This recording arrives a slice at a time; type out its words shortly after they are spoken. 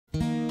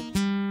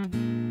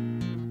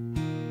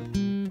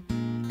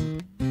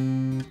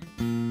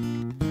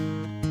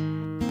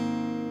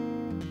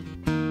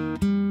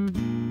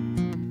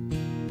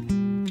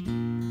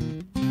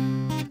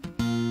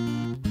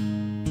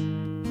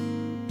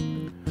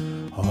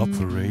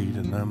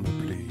Operator number,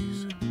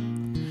 please.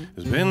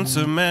 It's been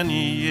so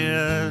many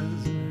years.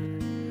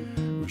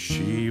 Will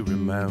she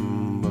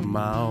remember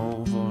my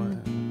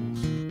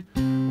voice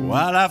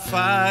while I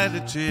fight the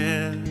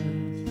tears?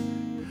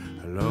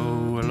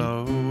 Hello,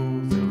 hello,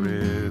 there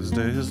is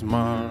this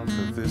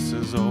Martha, this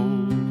is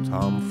old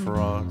Tom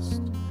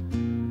Frost.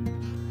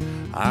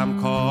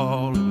 I'm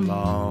calling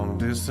long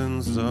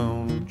distance,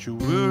 don't you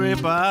worry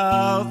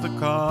about the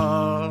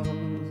cost.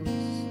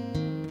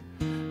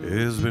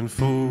 It's been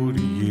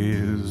 40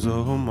 years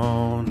or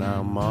more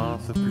now,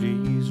 Martha,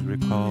 please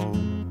recall.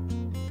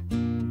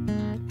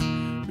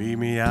 Meet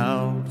me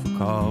out for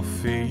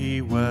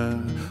coffee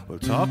where we'll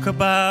talk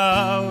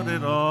about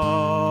it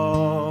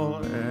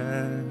all.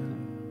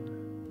 And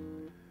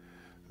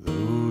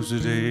those are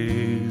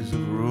days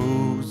of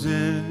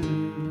roses,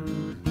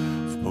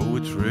 of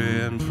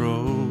poetry and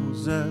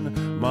prose.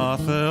 And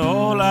Martha,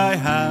 all I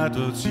had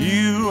was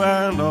you,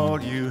 and all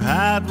you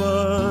had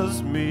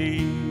was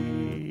me.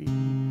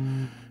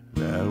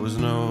 There was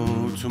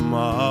no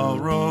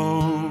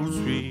tomorrows,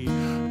 we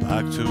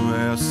packed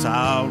away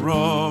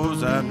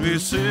sorrows, and we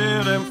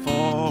saved them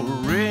for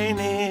a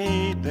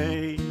rainy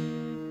day.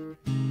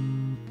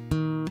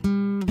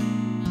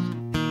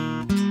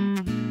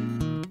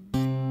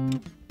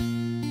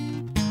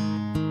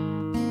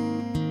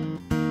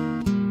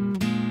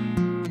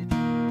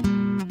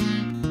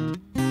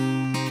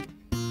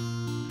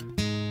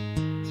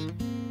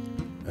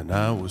 And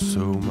I was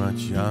so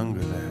much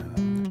younger then,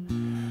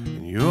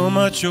 you're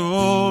much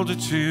older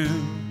too.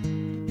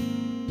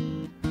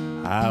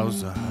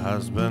 How's the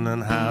husband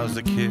and how's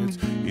the kids?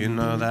 You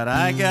know that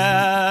I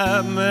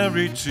got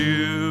married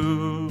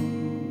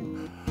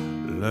too.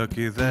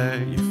 Lucky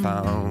that you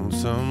found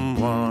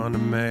someone to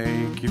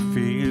make you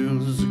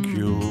feel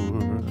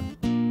secure.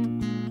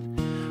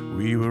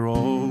 We were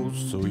all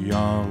so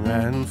young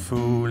and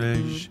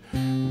foolish,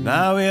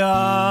 now we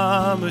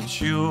are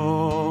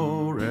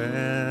mature.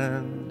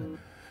 And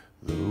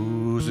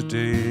those are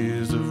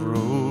days of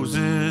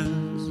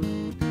roses,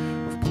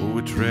 of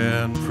poetry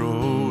and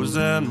prose.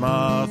 And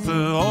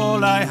Martha,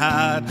 all I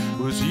had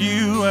was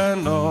you,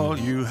 and all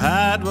you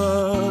had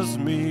was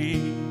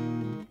me.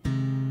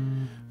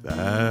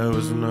 There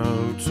was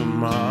no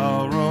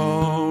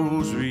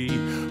tomorrows, we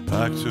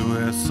packed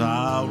away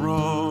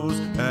sorrows,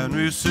 and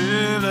we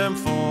saved them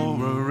for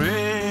a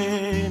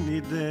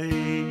rainy day.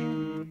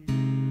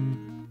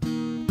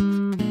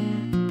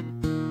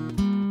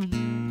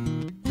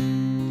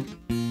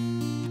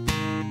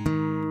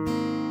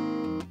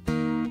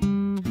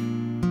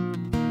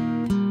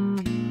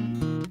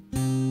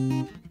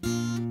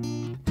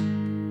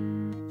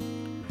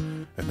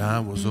 And I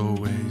was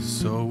always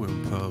so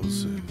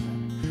impulsive,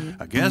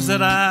 I guess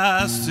that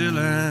I still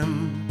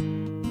am.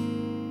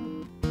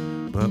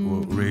 But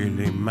what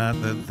really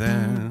mattered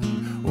then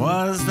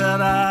was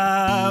that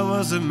I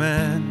was a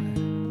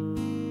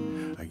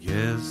man. I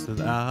guess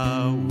that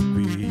our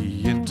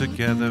being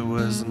together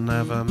was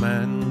never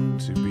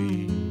meant to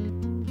be.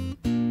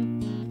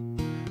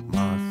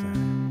 Martha,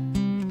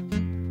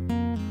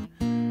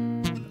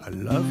 I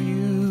love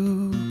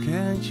you,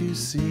 can't you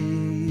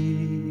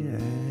see?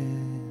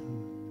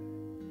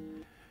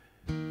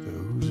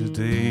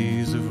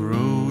 Days of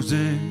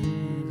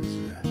roses,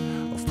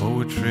 of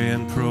poetry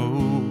and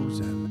prose.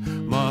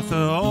 And Martha,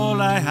 all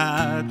I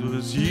had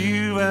was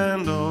you,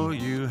 and all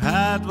you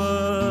had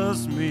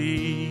was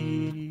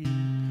me.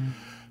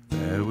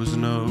 There was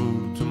no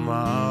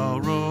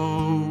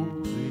tomorrow,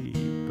 we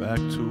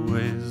packed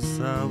away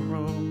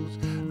sorrows,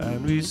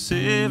 and we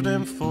saved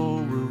them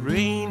for a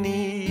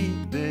rainy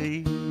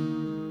day.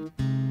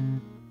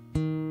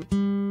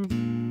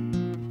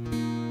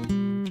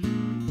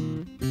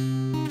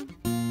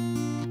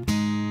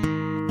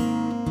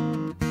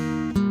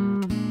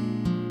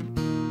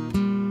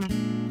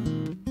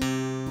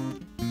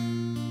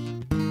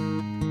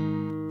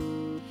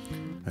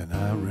 And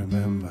I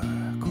remember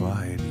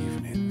quiet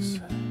evenings,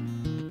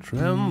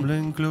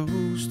 trembling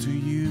close to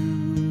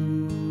you.